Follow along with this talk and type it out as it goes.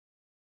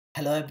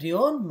Hello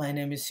everyone, my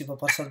name is Siva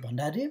Prasad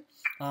Bhandari.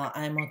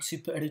 I am a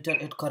chief editor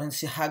at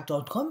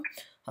CurrencyHacked.com.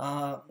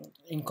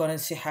 In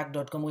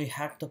CurrencyHacked.com, we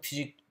hack the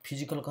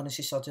physical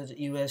currencies such as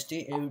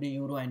USD, AUD,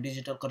 Euro, and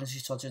digital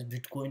currencies such as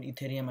Bitcoin,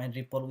 Ethereum, and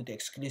Ripple with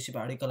exclusive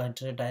article and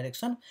trade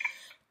direction.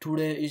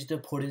 Today is the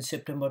 14th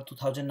September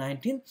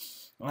 2019.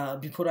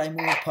 Before I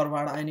move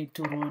forward, I need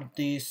to read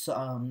this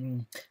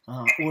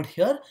word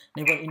here.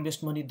 Never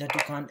invest money that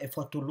you can't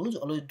afford to lose.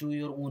 Always do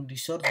your own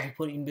research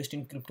before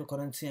investing in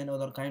cryptocurrency and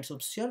other kinds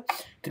of share.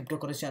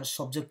 Cryptocurrency are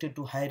subjected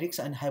to high risks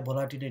and high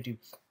volatility.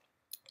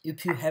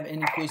 If you have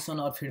any question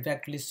or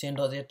feedback, please send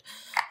us at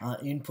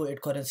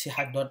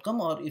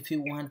info@currencyhack.com, or if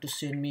you want to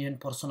send me a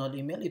personal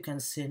email, you can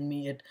send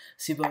me at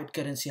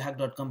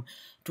siva@currencyhack.com.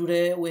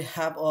 Today we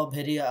have a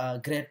very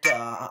great,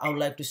 I would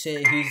like to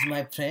say he is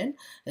my friend,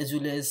 as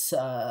well as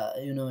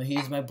he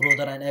is my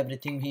brother and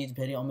everything. He is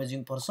very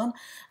amazing person,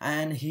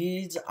 and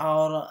he is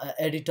our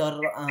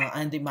editor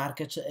and the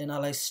market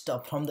analyst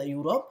from the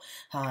Europe.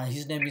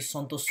 His name is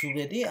Santosh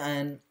Subedi,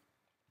 and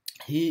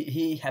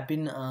he have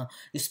been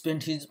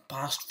spent his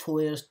past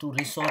 4 years to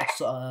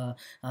research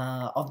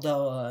of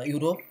the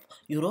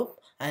Europe,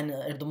 and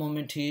at the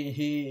moment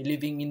he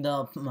living in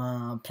the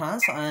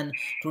France. And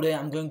today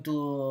I'm going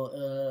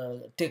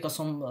to take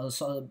some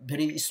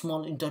very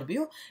small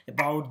interview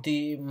about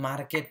the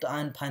market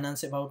and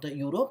finance about the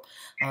Europe.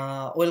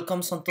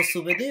 Welcome Santosh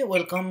Subedi,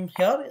 welcome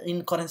here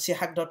in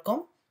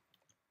CurrencyHack.com.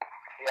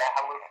 Yeah,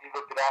 hello, Siva.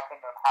 Good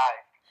afternoon. Hi.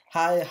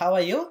 Hi, how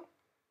are you?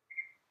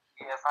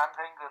 Yes, I'm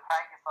doing good.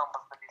 Thank you so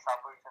much for this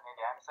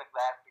opportunity. I'm so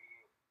glad for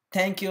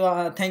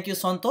you. Thank you,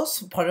 Santosh,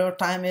 for your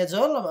time as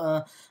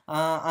well.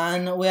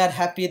 And we are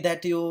happy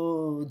that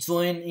you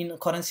join in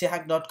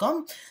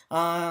CurrencyHack.com.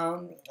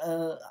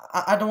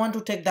 I don't want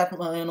to take that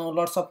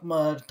lots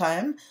of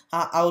time.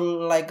 I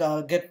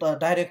will get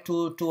direct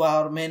to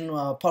our main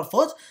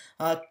purpose.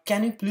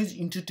 Can you please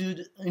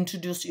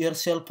introduce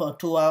yourself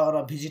to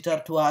our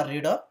visitor, to our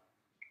reader?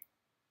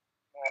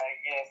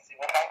 Yes,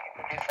 Siva, thank you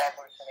for this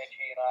opportunity.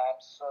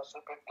 I'm so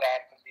super glad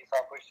for this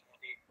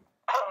opportunity.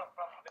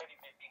 From the very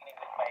beginning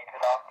with my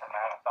introduction,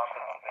 I'm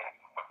Santosh Subedi.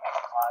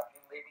 I've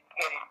been living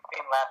here in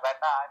Finland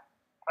right now. I'm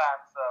in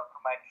France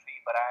for my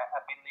tree, but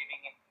I've been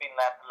living in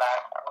Finland the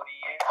last 40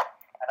 years,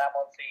 and I'm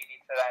also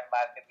editor and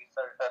market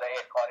researcher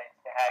at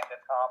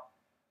CurrencyHacked.com.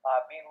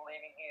 I've been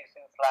living here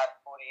since last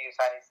 40 years.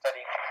 I'm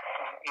studying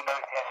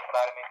energy and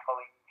environmental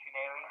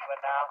engineering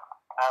right now.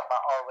 I'm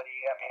already,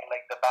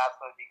 like the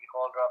bachelor degree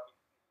holder of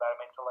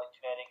environmental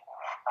engineering.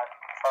 I'm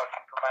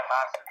searching for my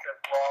master's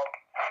as well.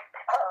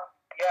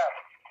 Yeah.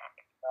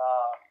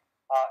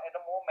 At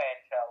the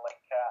moment,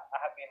 I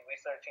have been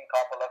researching a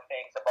couple of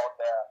things about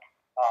the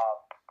uh,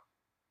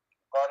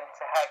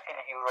 currency hack in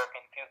Europe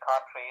in few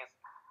countries,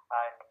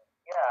 and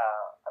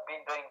yeah, I've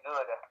been doing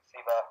good,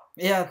 Siva.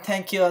 Yeah,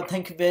 thank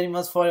you very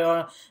much for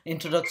your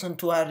introduction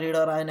to our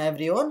reader and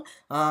everyone.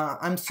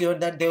 I'm sure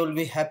that they will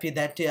be happy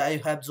that you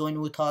have joined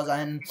with us,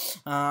 and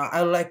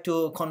I would like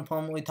to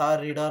confirm with our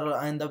reader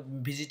and the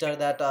visitor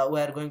that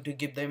we are going to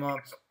give them a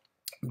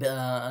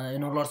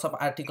lots of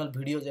article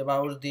videos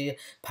about the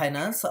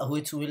finance,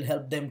 which will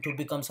help them to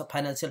become some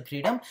financial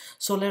freedom.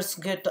 So let's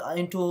get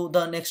into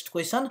the next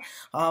question.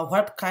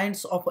 What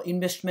kinds of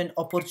investment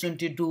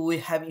opportunity do we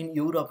have in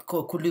Europe?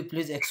 Could you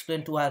please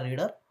explain to our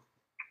reader?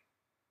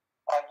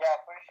 Yeah,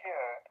 for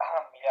sure.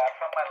 Yeah,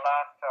 from my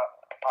last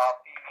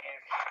few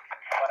years,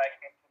 what I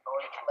came to know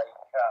is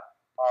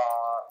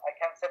I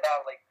can say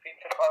that like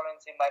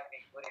cryptocurrency might be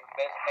good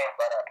investment,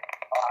 but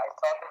I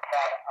saw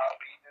that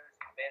readers,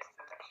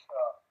 investors,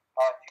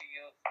 to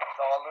use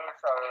dollars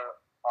or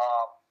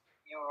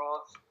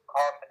euros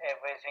cost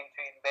averaging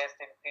to invest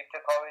in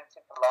cryptocurrency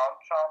for long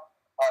term,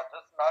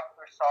 just not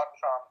for short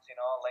terms.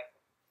 Like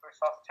for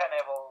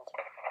sustainable,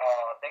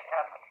 they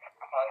can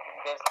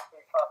invest for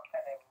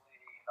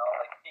sustainability.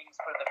 Like things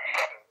for the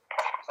future.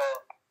 So,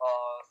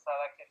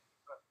 selected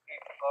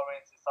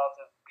cryptocurrencies such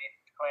as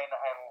Bitcoin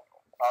and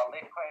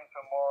Litecoin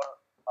for more.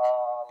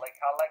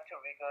 I like to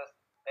request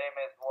them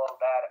as well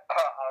that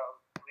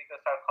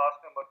request our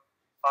customer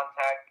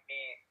contact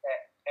me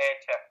at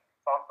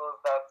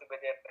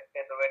Santosh.subedi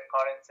at the red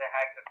currency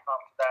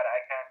hack.com so that I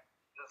can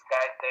just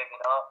guide them.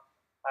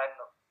 And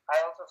I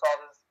also saw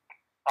this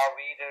our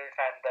readers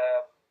and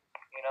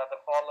the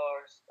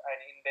followers and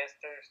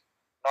investors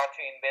not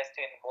to invest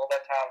in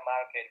volatile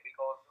market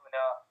because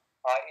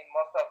in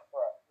most of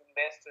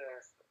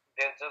investors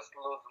they just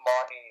lose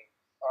money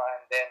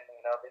and then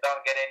they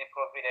don't get any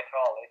profit at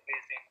all. At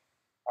least in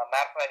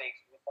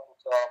mathematics, we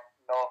also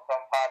know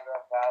from father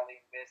of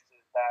value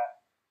investors that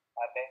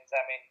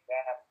Benjamin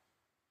Graham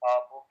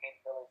book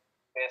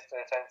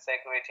investors and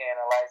security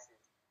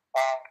analysis.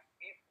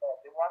 If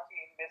they want to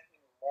invest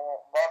in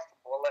most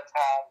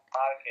volatile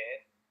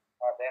market,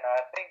 then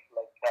I think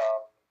like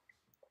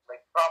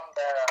from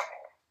the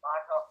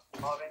part of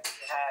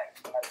currency hack,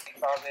 I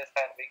think always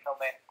can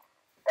recommend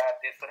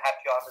that they should have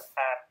to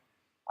understand,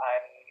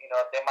 and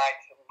they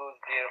might lose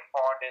their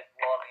fund as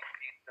well in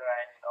future,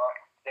 and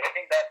they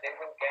think that they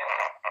will get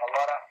a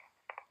lot of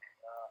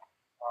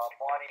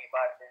money,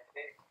 but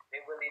they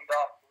will end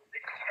up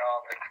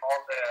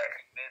all the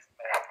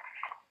investment.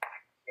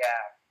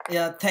 Yeah.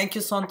 Yeah, thank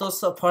you,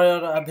 Santosh, for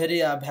your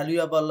very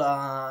valuable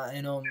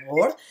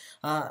word.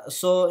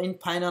 So in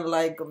final,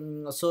 like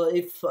so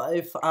if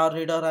our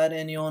reader or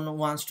anyone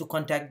wants to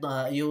contact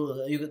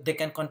you, they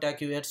can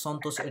contact you at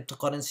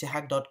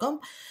santosh@currencyhack.com.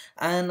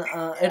 And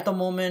at the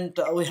moment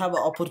we have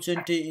an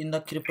opportunity in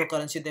the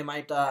cryptocurrency. They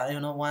might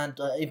want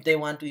if they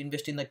want to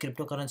invest in the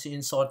cryptocurrency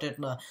in sorted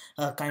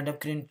kind of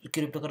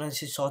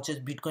cryptocurrency such as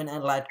Bitcoin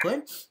and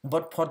Litecoin,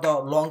 but for the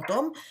long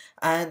term.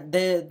 And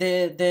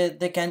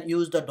they can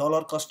use the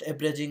dollar cost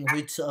averaging,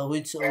 which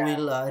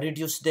will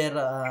reduce their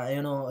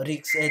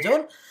risk as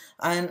well.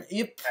 And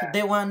if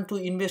they want to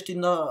invest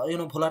in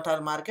the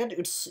volatile market,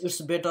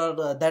 it's better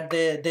that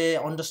they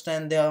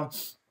understand their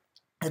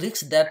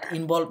risks that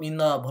involve in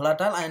the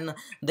volatile, and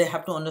they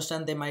have to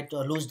understand they might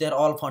lose their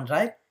all fund,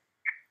 right?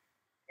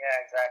 Yeah,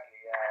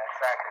 exactly. Yeah,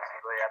 exactly.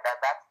 So yeah,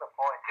 that's the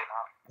point, you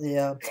know.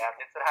 Yeah. Yeah,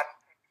 this will have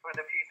for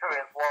the future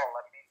as well.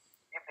 I mean,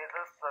 if this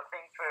is a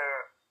thing for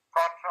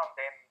short term,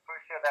 then for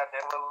sure that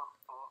they will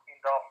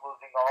end up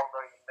losing all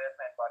their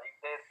investment. But if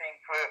they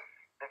think for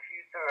the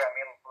future, I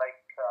mean, like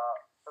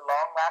the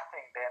long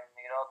lasting, then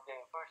they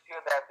for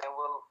sure that they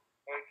will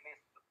at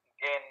least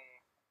gain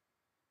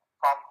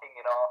something,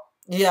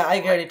 Yeah, I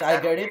get like it,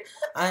 I get it.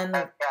 And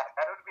yeah,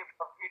 that would be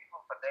beautiful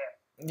for them.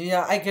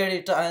 yeah, I get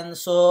it. And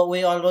so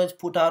we always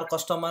put our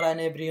customer and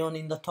everyone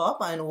in the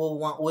top, and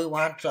we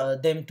want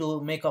them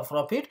to make a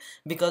profit,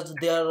 because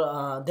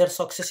their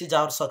success is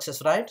our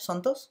success, right,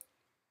 Santosh?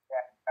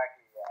 Yeah,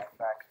 exactly. Yeah,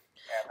 exactly.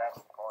 Yeah, that's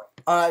the point.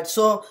 Alright,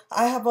 so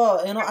I have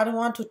a I don't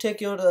want to take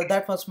your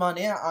that much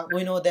money.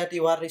 We know that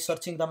you are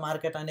researching the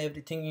market and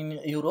everything in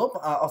Europe.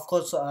 Of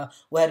course,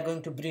 we are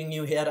going to bring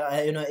you here,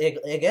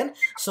 again.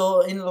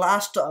 So in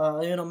last,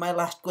 my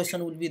last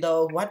question will be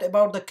the what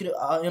about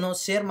the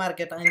share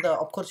market, and the,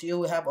 of course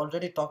you have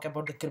already talked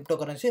about the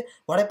cryptocurrency.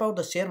 What about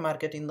the share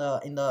market in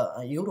the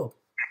Europe?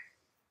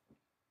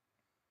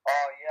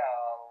 Oh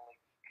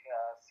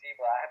yeah, see,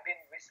 but I have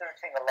been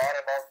researching a lot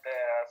about the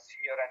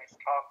share and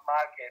stock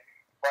market,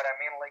 but I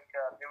mean, like,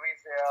 there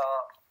is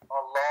a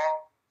long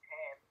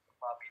chain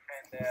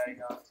between the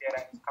share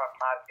and stock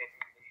market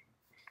in the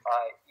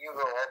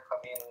Europe. I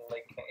mean,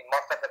 like in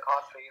most of the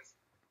countries,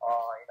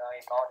 in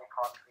Nordic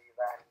countries,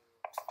 and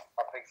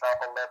for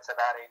example, let's say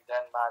that in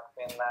Denmark,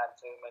 Finland,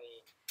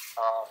 Germany,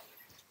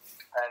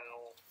 and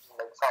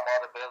like some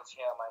other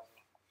Belgium and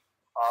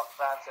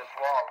France as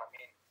well. I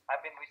mean,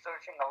 I've been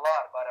researching a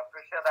lot, but I'm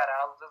pretty sure that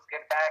I'll just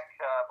get back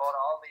about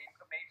all the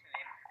information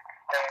in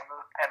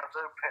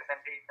another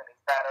presentation.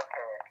 Is that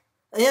okay?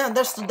 Yeah,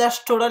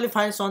 that's totally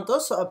fine,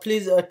 Santosh.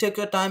 Please take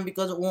your time,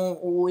 because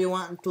we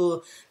want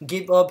to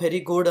give a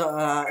very good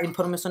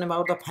information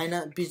about the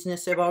finance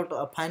business,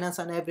 about finance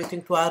and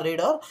everything to our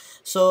reader.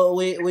 So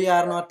we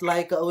are not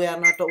like we are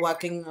not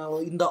working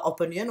in the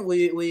opinion.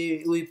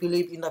 We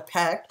believe in the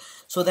fact.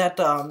 So that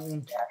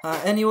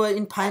anyway,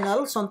 in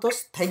final,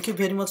 Santosh, thank you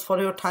very much for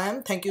your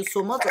time. Thank you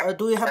so much.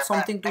 Do you have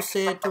something to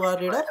say to our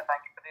reader?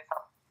 Thank you for this.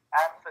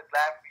 I'm so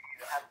glad for you.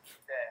 Have a good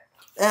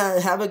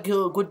day. Have a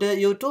good day,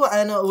 you too,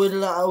 and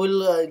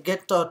we'll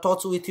get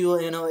touch with you,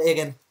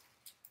 again.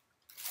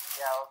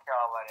 Yeah, okay,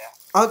 all right,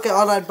 yeah. Okay,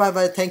 all right, bye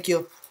bye, thank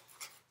you.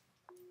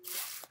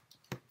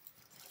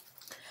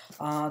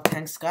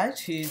 Thanks, guys.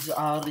 He's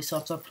a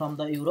researcher from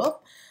the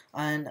Europe,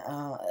 and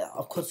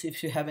of course,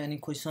 if you have any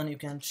question, you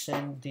can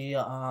send the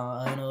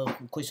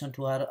question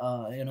to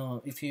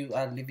our if you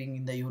are living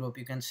in the Europe,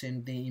 you can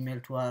send the email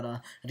to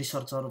our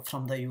researcher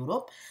from the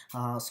Europe,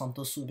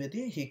 Santosh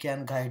Subedi. He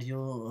can guide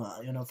you,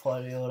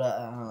 for your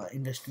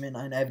investment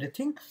and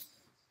everything.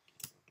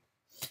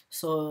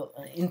 So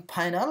in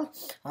final,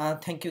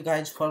 thank you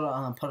guys for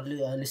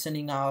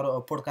listening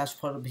our podcast,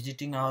 for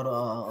visiting our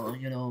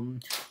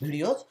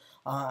videos.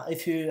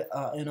 If you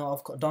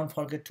don't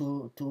forget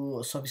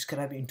to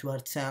subscribe into our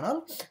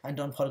channel, and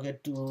don't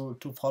forget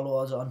to follow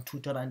us on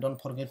Twitter, and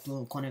don't forget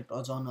to connect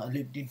us on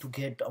LinkedIn to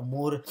get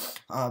more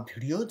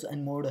videos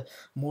and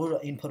more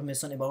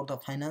information about the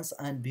finance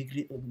and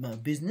big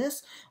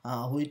business,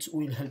 which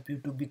will help you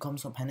to become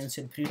some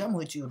financial freedom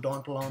which you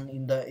don't learn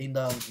in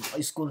the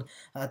school.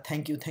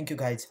 Thank you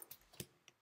guys.